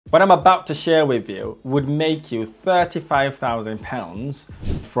What I'm about to share with you would make you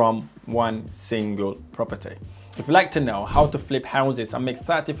 £35,000 from one single property. If you'd like to know how to flip houses and make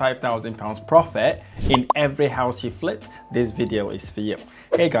 £35,000 profit in every house you flip, this video is for you.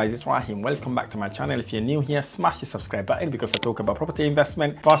 Hey guys, it's Rahim. Welcome back to my channel. If you're new here, smash the subscribe button because I talk about property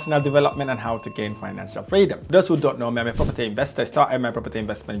investment, personal development, and how to gain financial freedom. For those who don't know me, I'm a property investor. I started my property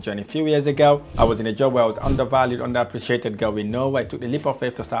investment journey a few years ago. I was in a job where I was undervalued, underappreciated, going nowhere. I took the leap of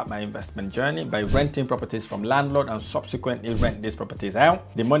faith to start my investment journey by renting properties from landlord and subsequently rent these properties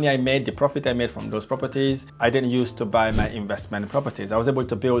out. The money I made, the profit I made from those properties, I didn't use to buy my investment properties. I was able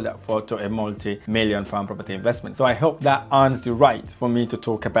to build that to a multi-million pound property investment. So I hope that earns the right for me to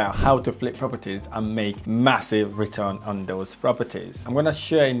talk about how to flip properties and make massive return on those properties. I'm going to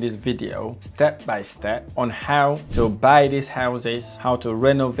share in this video step by step on how to buy these houses, how to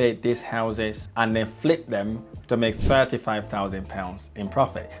renovate these houses, and then flip them to make £35,000 in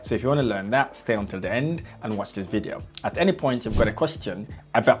profit. So if you want to learn that, stay until the end and watch this video. At any point you've got a question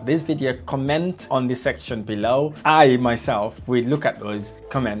about this video, comment on the section below. I myself will look at those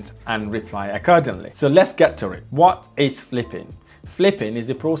comments and reply accordingly. So let's get to it. What is flipping? Flipping is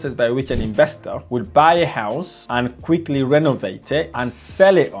the process by which an investor would buy a house and quickly renovate it and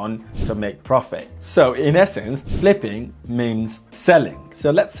sell it on to make profit. So in essence, flipping means selling.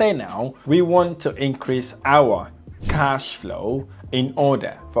 So let's say now we want to increase our cash flow in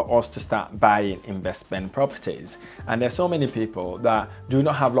order for us to start buying investment properties. And there's so many people that do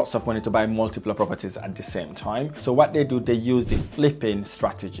not have lots of money to buy multiple properties at the same time. So what they do, they use the flipping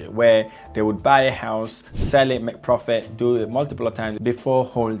strategy where they would buy a house, sell it, make profit, do it multiple times before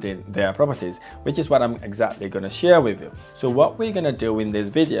holding their properties, which is what I'm exactly going to share with you. So what we're going to do in this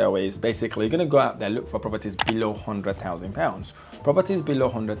video is basically you're going to go out there, look for properties below £100,000. Properties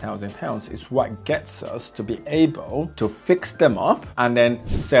below £100,000 is what gets us to be able to fix them up and then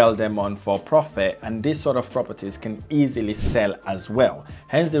sell them on for profit, and these sort of properties can easily sell as well.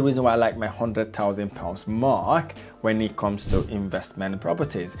 Hence the reason why I like my £100,000 mark when it comes to investment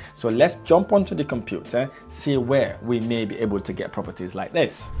properties. So let's jump onto the computer, see where we may be able to get properties like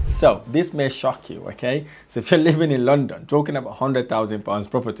this. So this may shock you, okay? So if you're living in London, talking about £100,000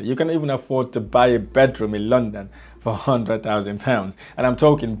 property, you can even afford to buy a bedroom in London for £100,000. And I'm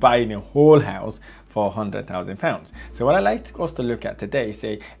talking buying a whole house for £100,000. So what I like us to look at today is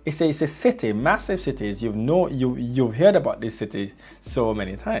it's a city, massive cities. You've heard about this city so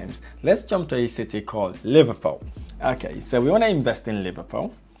many times. Let's jump to a city called Liverpool. Okay, so we want to invest in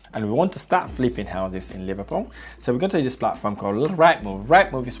Liverpool and we want to start flipping houses in Liverpool. So we're going to use this platform called Rightmove.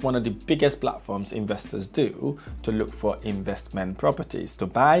 Rightmove is one of the biggest platforms investors do to look for investment properties to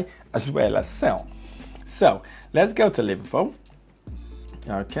buy as well as sell. So let's go to Liverpool.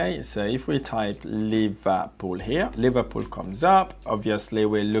 Okay, so if we type Liverpool here, Liverpool comes up. Obviously,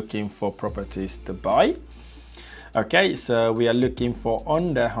 we're looking for properties to buy. Okay, so we are looking for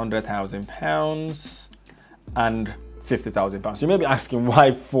under £100,000 and £50,000. You may be asking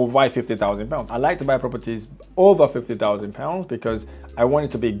why £50,000? I like to buy properties over £50,000 because I want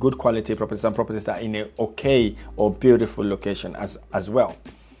it to be good quality properties and properties that are in a okay or beautiful location as well.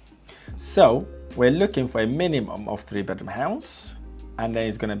 So we're looking for a minimum of 3-bedroom house. And then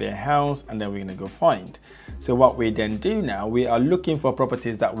it's going to be a house, and then we're going to go find. So what we then do now, we are looking for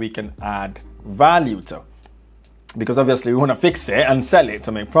properties that we can add value to, because obviously we want to fix it and sell it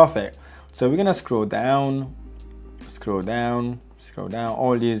to make profit. So we're going to scroll down. All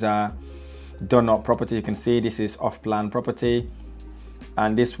these are done up property. You can see this is off-plan property,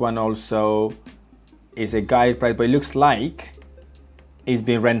 and this one also is a guide price, but it looks like it's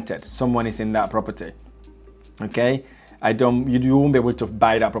being rented. Someone is in that property. Okay. You won't be able to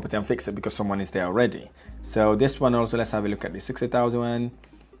buy that property and fix it because someone is there already. So this one also, let's have a look at the 60,000 one.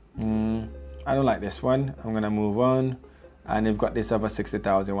 I don't like this one. I'm gonna move on. And you've got this other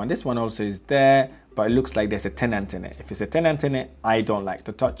 60,000 one. This one also is there, but it looks like there's a tenant in it. If it's a tenant in it, I don't like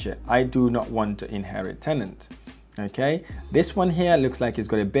to touch it. I do not want to inherit tenant. Okay. This one here looks like it's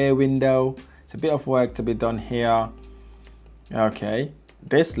got a bay window. It's a bit of work to be done here. Okay.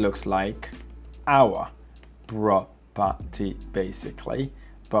 This looks like our property basically,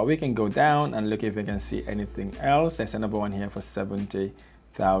 but we can go down and look if we can see anything else. There's another one here for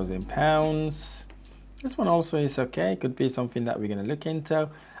 £70,000. This one also is okay, could be something that we're going to look into.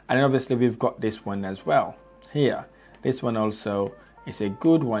 And then obviously we've got this one as well here. This one also is a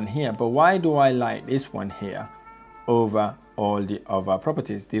good one here, but why do I like this one here over all the other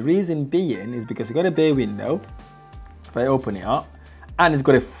properties? The reason being is because it's got a bay window. If I open it up, and it's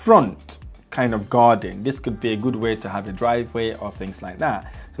got a front kind of garden. This could be a good way to have a driveway or things like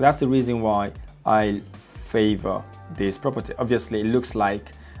that. So that's the reason why I favor this property. Obviously, it looks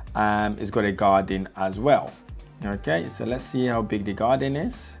like It's got a garden as well. Okay, so let's see how big the garden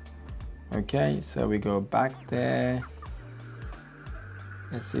is. Okay, so we go back there.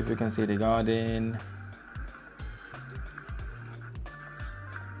 Let's see if we can see the garden.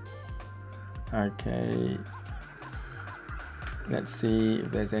 Okay, let's see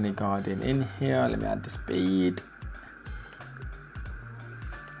if there's any garden in here. Let me add the speed.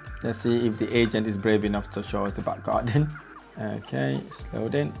 Let's see if the agent is brave enough to show us the back garden. Okay, it's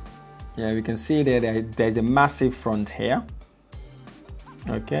loading. Yeah, we can see there's a massive front here.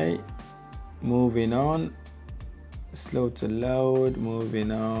 Okay, moving on. Slow to load,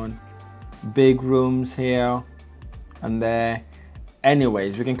 moving on. Big rooms here and there.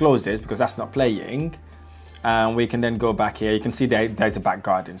 Anyways, we can close this because that's not playing. And we can then go back here. You can see there's a back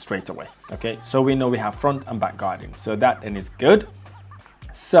garden straight away. Okay, so we know we have front and back garden. So that then is good.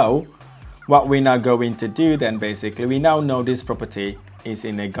 So what we're now going to do then, basically, we now know this property is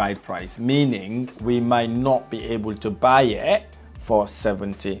in a guide price, meaning we might not be able to buy it for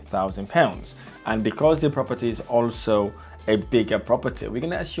 £70,000. And because the property is also a bigger property, we're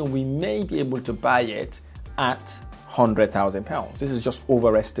going to assume we may be able to buy it at £100,000. This is just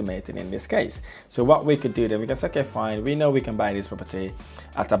overestimating in this case. So what we could do then, we can say, okay, fine, we know we can buy this property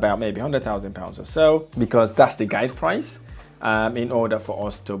at about maybe £100,000 or so, because that's the guide price. In order for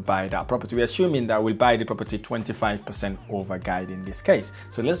us to buy that property, we're assuming that we'll buy the property 25% over guide in this case.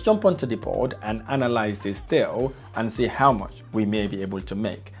 So let's jump onto the board and analyze this deal and see how much we may be able to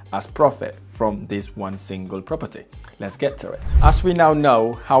make as profit from this one single property. Let's get to it. As we now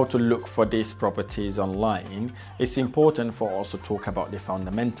know how to look for these properties online, it's important for us to talk about the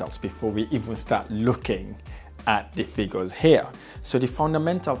fundamentals before we even start looking at the figures here. So the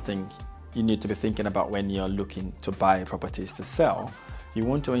fundamental thing you need to be thinking about when you're looking to buy properties to sell, you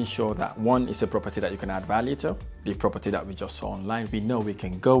want to ensure that one is a property that you can add value to. The property that we just saw online, we know we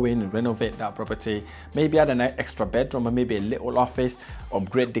can go in and renovate that property, maybe add an extra bedroom or maybe a little office,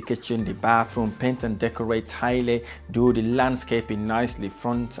 upgrade the kitchen, the bathroom, paint and decorate, tile it, do the landscaping nicely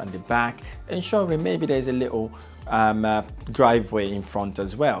front and the back, ensuring maybe there's a little driveway in front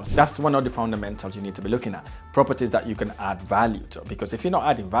as well. That's one of the fundamentals you need to be looking at. Properties that you can add value to, because if you're not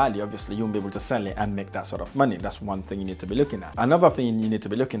adding value, obviously you won't be able to sell it and make that sort of money. That's one thing you need to be looking at. Another thing you need to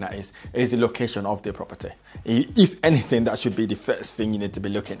be looking at is the location of the property. If anything, that should be the first thing you need to be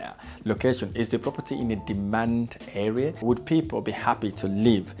looking at. Location. Is the property in a demand area? Would people be happy to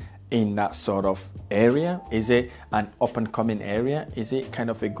live in that sort of area? Is it an up and coming area? Is it kind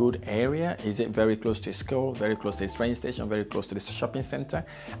of a good area? Is it very close to a school, very close to a train station, very close to the shopping center?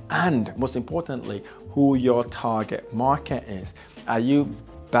 And most importantly, who your target market is. Are you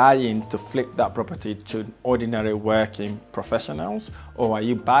buying to flip that property to ordinary working professionals, or are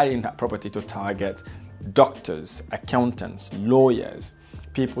you buying that property to target doctors, accountants, lawyers,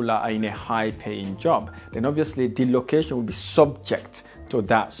 people that are in a high paying job? Then obviously the location will be subject to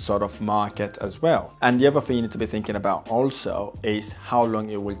that sort of market as well. And the other thing you need to be thinking about also is how long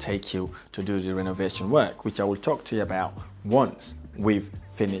it will take you to do the renovation work, which I will talk to you about once we've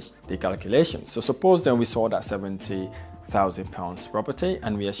finished the calculations. So suppose then we saw that £70,000 property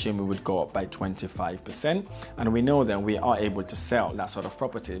and we assume we would go up by 25%, and we know then we are able to sell that sort of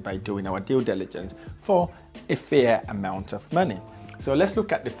property by doing our due diligence for a fair amount of money. So let's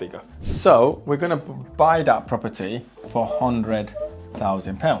look at the figure. So we're going to buy that property for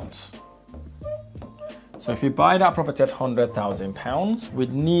 £100,000. So if you buy that property at £100,000,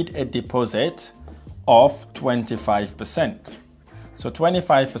 we'd need a deposit of 25%. So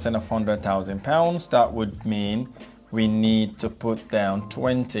 25% of £100,000, that would mean we need to put down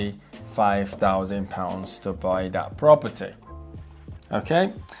 £25,000 to buy that property.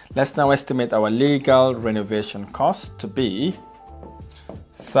 Okay, let's now estimate our legal renovation cost to be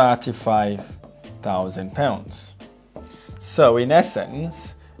 £35,000. So in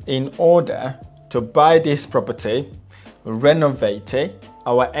essence, in order to buy this property, renovate it,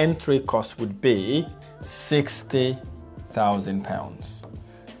 our entry cost would be £60,000.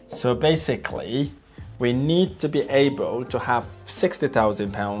 So basically, we need to be able to have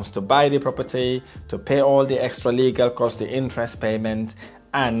 £60,000 to buy the property, to pay all the extra legal costs, the interest payment,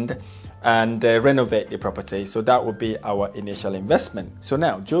 and renovate the property. So that would be our initial investment. So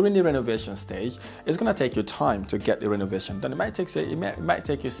now during the renovation stage, it's going to take you time to get the renovation done. It might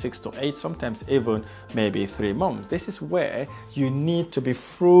take you 6 to 8, sometimes even maybe 3 months. This is where you need to be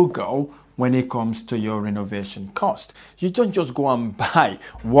frugal when it comes to your renovation cost. You don't just go and buy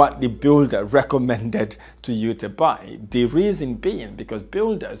what the builder recommended to you to buy. The reason being because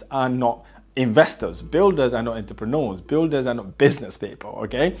builders are not investors. Builders are not entrepreneurs. Builders are not business people,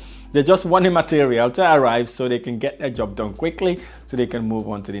 okay? They just want the material to arrive so they can get their job done quickly so they can move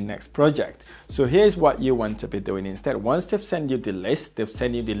on to the next project. So here's what you want to be doing instead. Once they've sent you the list, they've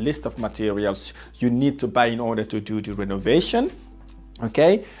sent you the list of materials you need to buy in order to do the renovation.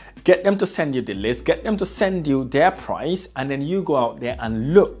 Okay, get them to send you the list, get them to send you their price, and then you go out there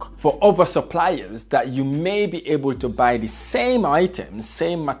and look for other suppliers that you may be able to buy the same items,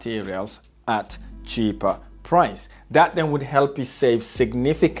 same materials at cheaper price. That then would help you save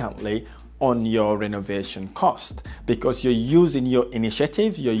significantly on your renovation cost, because you're using your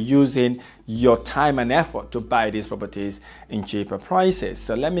initiative, you're using your time and effort to buy these properties in cheaper prices.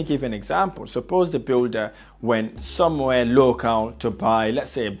 So let me give you an example. Suppose the builder went somewhere local to buy,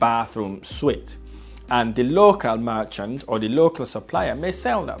 let's say, a bathroom suite, and the local merchant or the local supplier may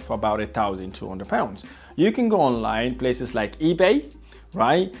sell that for about £1,200. You can go online, places like eBay,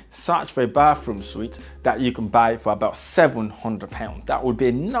 right? Search for a bathroom suite that you can buy for about £700. That would be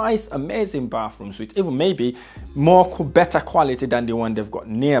a nice, amazing bathroom suite, even maybe better quality than the one they've got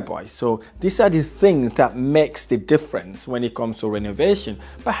nearby. So these are the things that makes the difference when it comes to renovation.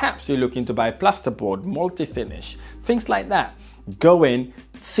 Perhaps you're looking to buy plasterboard, multi-finish, things like that. Go in,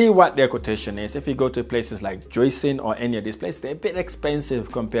 see what their quotation is. If you go to places like Joycin or any of these places, they're a bit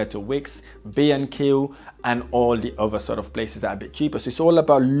expensive compared to Wix, B&Q, and all the other sort of places that are a bit cheaper. So it's all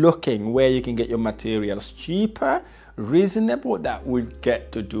about looking where you can get your materials cheaper, reasonable, that will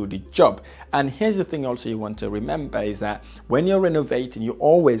get to do the job. And here's the thing also you want to remember is that when you're renovating, you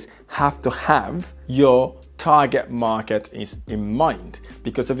always have to have your target market is in mind,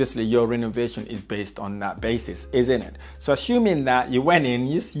 because obviously your renovation is based on that basis, isn't it? So assuming that you went in,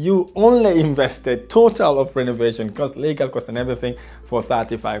 you only invested total of renovation cost, legal cost and everything for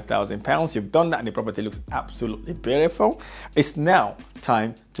 £35,000. You've done that and the property looks absolutely beautiful. It's now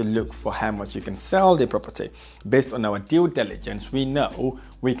time to look for how much you can sell the property. Based on our due diligence, we know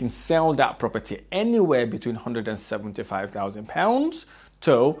we can sell that property anywhere between £175,000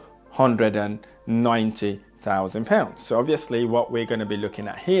 to £190,000. So obviously what we're going to be looking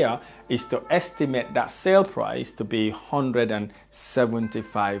at here is to estimate that sale price to be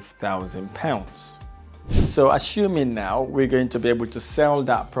 £175,000. So assuming now we're going to be able to sell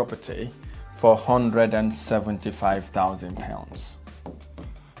that property for £175,000.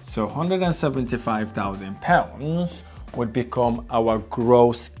 So £175,000 would become our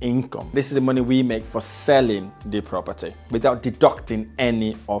gross income. This is the money we make for selling the property without deducting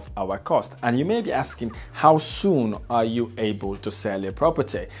any of our cost. And you may be asking, how soon are you able to sell a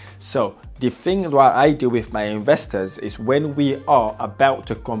property? So the thing that I do with my investors is when we are about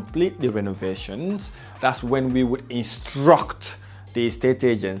to complete the renovations, that's when we would instruct the estate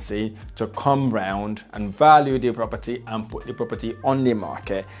agency to come round and value the property and put the property on the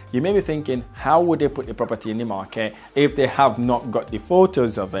market. You may be thinking, how would they put the property in the market if they have not got the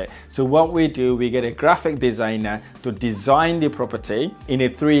photos of it? So what we do, we get a graphic designer to design the property in a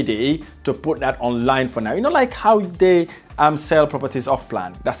 3D to put that online for now. You know, like how they sell properties off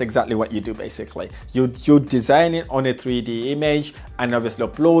plan. That's exactly what you do basically. You design it on a 3D image and obviously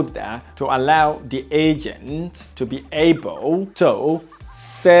upload that to allow the agent to be able to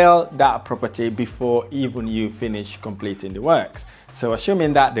sell that property before even you finish completing the works. So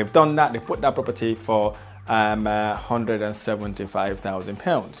assuming that they've done that, they put that property for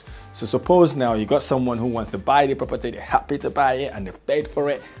 £175,000. So suppose now you got someone who wants to buy the property, they're happy to buy it and they've paid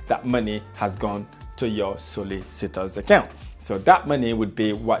for it. That money has gone to your solicitor's account. So that money would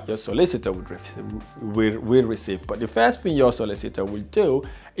be what your solicitor will receive. But the first thing your solicitor will do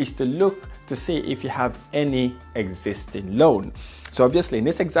is to look to see if you have any existing loan. So obviously in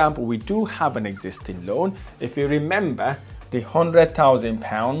this example, we do have an existing loan. If you remember the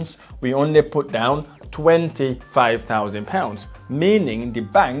 £100,000, we only put down £25,000, meaning the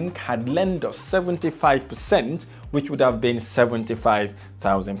bank had lent us 75%, which would have been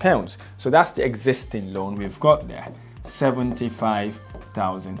 £75,000. So that's the existing loan we've got there,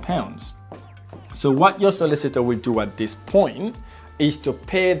 £75,000. So what your solicitor will do at this point is to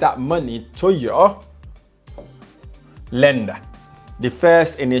pay that money to your lender, the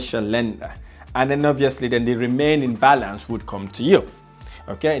first initial lender. And then obviously then the remaining balance would come to you.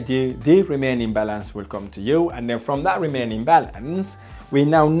 Okay, the remaining balance will come to you. And then from that remaining balance, we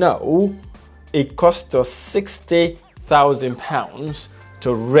now know it cost us £60,000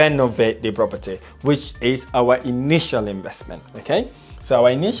 to renovate the property, which is our initial investment. Okay, so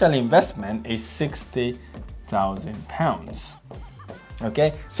our initial investment is £60,000.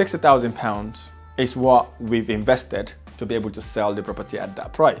 Okay, £60,000 is what we've invested to be able to sell the property at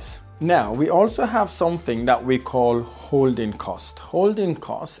that price. Now, we also have something that we call holding cost. Holding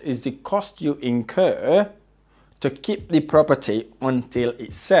cost is the cost you incur to keep the property until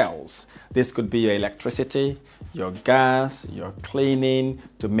it sells. This could be your electricity, your gas, your cleaning,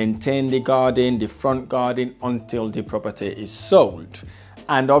 to maintain the garden, the front garden, until the property is sold.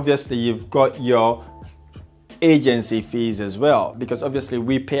 And obviously you've got your agency fees as well, because obviously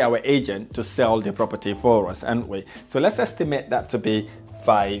we pay our agent to sell the property for us, aren't we? So let's estimate that to be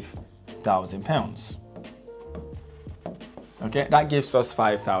 £5,000. Okay, that gives us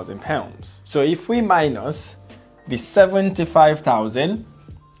 £5,000. So if we minus the 75,000,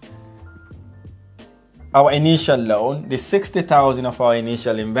 our initial loan, the 60,000 of our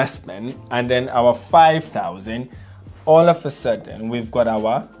initial investment, and then our 5,000, all of a sudden we've got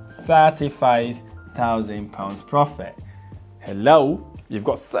our £35,000 profit. Hello, you've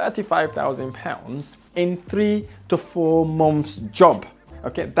got £35,000 in 3 to 4 months job.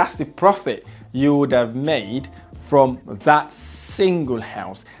 Okay, that's the profit you would have made from that single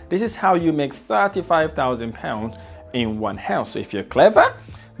house. This is how you make £35,000 in one house. So if you're clever,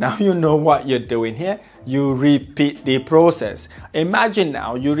 now you know what you're doing here. You repeat the process. Imagine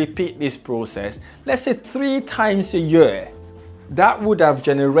now you repeat this process, let's say 3 times a year. That would have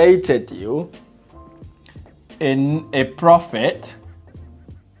generated you in a profit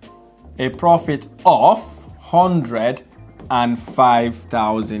of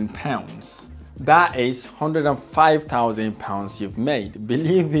 £105,000. That is £105,000 you've made.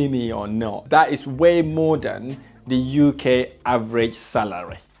 Believe me or not, that is way more than the UK average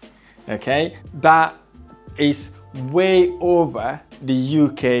salary. Okay, that is way over the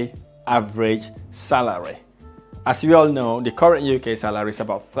UK average salary. As we all know, the current UK salary is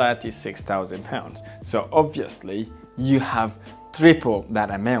about £36,000. So obviously you have triple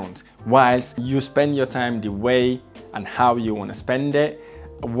that amount, whilst you spend your time the way and how you want to spend it,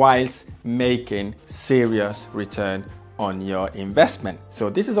 whilst making serious return on your investment. So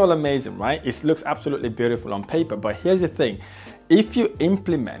this is all amazing, right? It looks absolutely beautiful on paper, but here's the thing. If you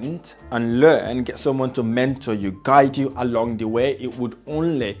implement and learn, get someone to mentor you, guide you along the way, it would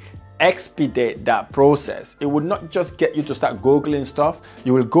only expedite that process. It would not just get you to start Googling stuff.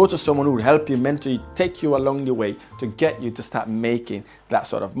 You will go to someone who will help you, mentor you, take you along the way to get you to start making that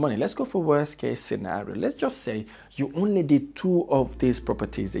sort of money. Let's go for worst case scenario. Let's just say you only did 2 of these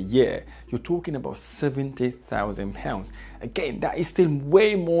properties a year. You're talking about £70,000. Again, that is still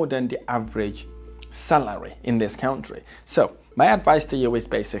way more than the average salary in this country. So my advice to you is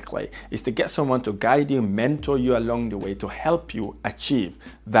basically to get someone to guide you, mentor you along the way to help you achieve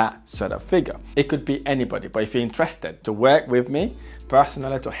that sort of figure. It could be anybody, but if you're interested to work with me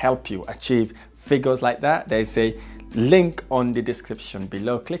personally to help you achieve figures like that, there's a link on the description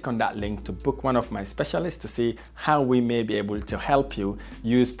below. Click on that link to book one of my specialists to see how we may be able to help you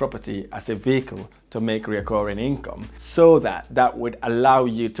use property as a vehicle to make recurring income, so that would allow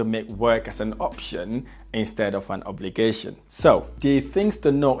you to make work as an option instead of an obligation. So the things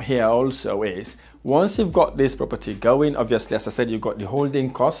to note here also is, once you've got this property going, obviously, as I said, you've got the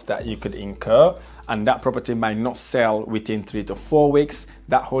holding cost that you could incur, and that property might not sell within 3 to 4 weeks.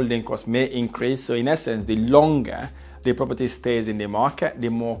 That holding cost may increase. So in essence, the longer the property stays in the market, the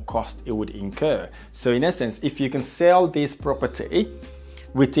more cost it would incur. So in essence, if you can sell this property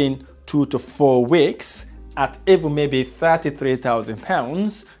within 2 to 4 weeks at even maybe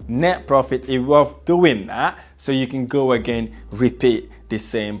 £33,000 net profit, is worth doing that, so you can go again, repeat the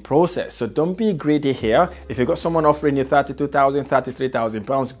same process. So don't be greedy here. If you've got someone offering you £32,000,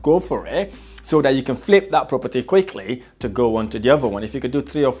 £33,000, go for it, so that you can flip that property quickly to go on to the other one. If you could do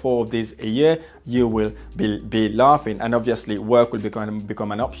 3 or 4 of these a year, you will be laughing, and obviously work will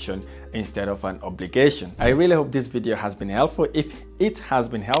become an option instead of an obligation. I really hope this video has been helpful. If it has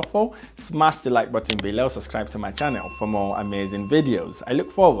been helpful, smash the like button below, subscribe to my channel for more amazing videos. I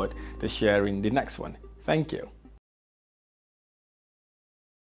look forward to sharing the next one. Thank you.